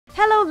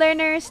Hello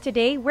learners!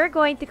 Today we're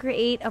going to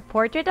create a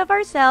portrait of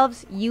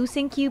ourselves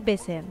using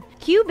Cubism.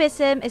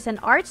 Cubism is an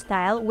art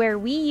style where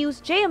we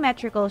use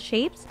geometrical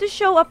shapes to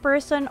show a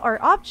person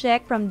or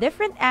object from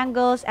different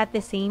angles at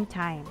the same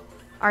time.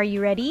 Are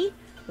you ready?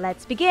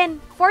 Let's begin!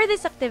 For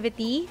this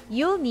activity,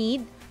 you'll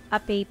need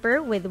a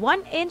paper with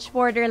 1-inch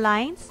border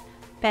lines,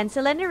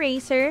 pencil and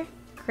eraser,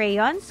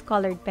 crayons,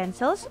 colored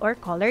pencils, or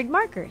colored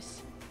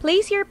markers.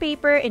 Place your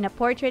paper in a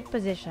portrait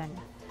position.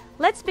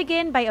 Let's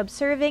begin by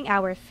observing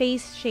our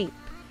face shape.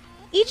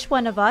 Each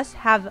one of us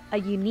have a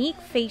unique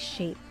face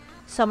shape.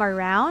 Some are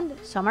round,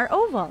 some are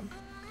oval.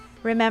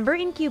 Remember,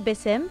 in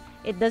Cubism,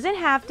 it doesn't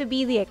have to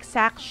be the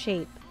exact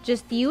shape.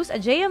 Just use a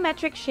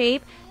geometric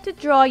shape to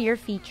draw your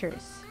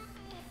features.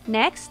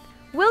 Next,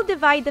 we'll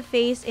divide the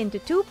face into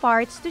two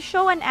parts to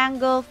show an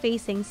angle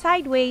facing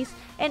sideways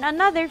and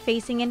another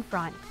facing in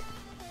front.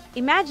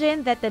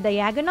 Imagine that the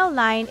diagonal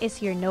line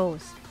is your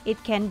nose.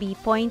 It can be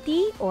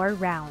pointy or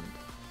round.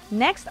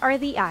 Next are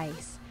the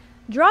eyes.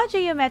 Draw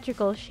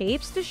geometrical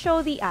shapes to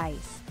show the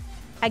eyes.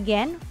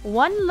 Again,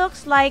 one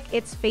looks like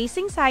it's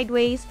facing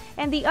sideways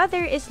and the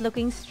other is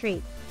looking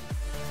straight.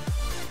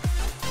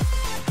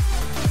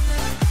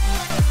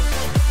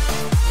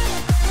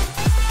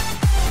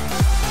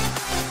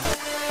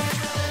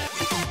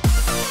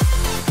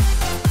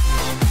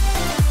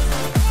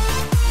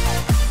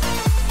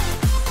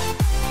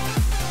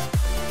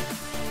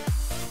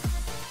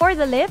 For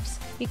the lips,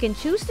 you can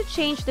choose to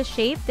change the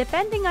shape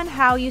depending on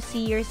how you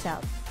see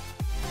yourself.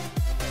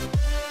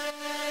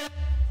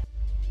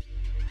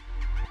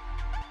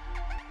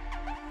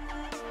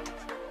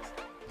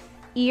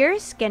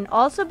 Ears can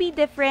also be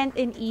different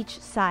in each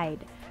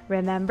side.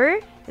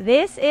 Remember,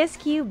 this is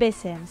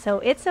Cubism, so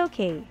it's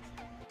okay.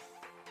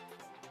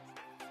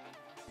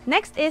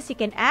 Next is you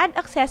can add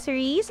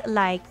accessories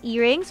like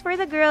earrings for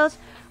the girls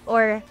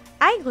or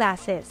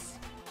eyeglasses.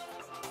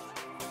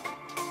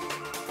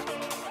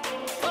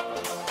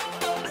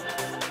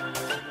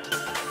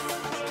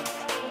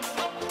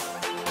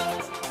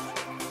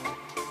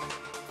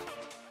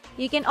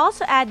 You can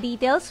also add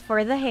details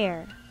for the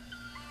hair.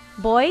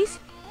 Boys,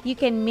 you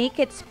can make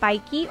it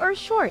spiky or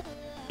short.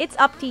 It's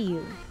up to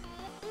you.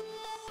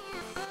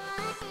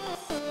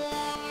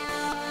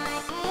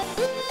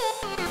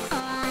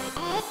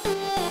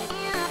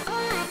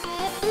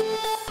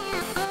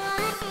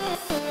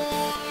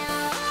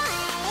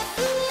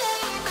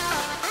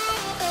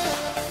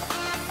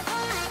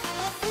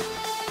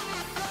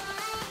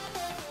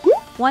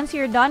 Once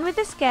you're done with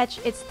the sketch,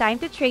 it's time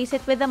to trace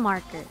it with a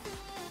marker.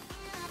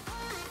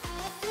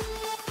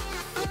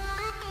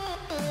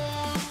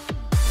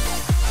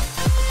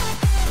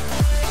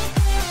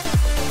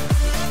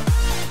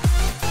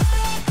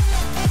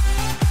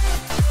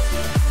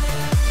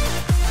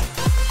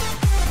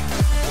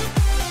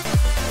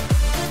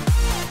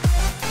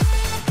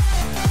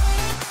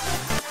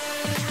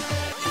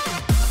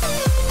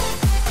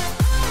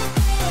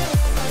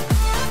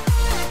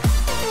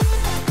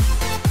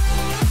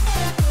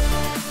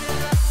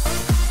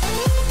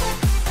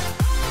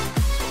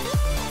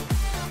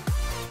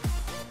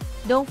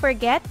 Don't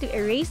forget to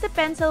erase the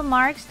pencil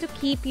marks to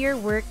keep your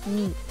work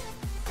neat.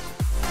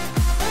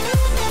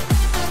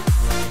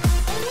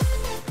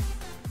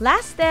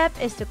 Last step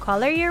is to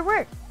color your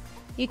work.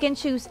 You can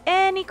choose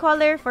any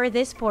color for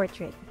this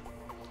portrait.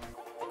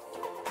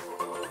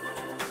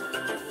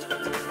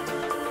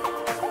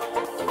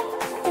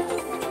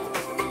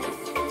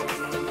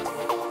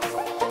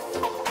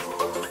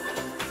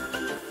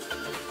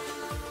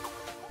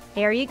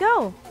 There you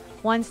go!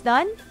 Once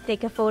done,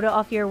 take a photo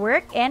of your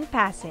work and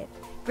pass it.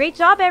 Great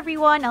job,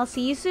 everyone! I'll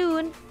see you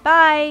soon.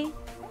 Bye!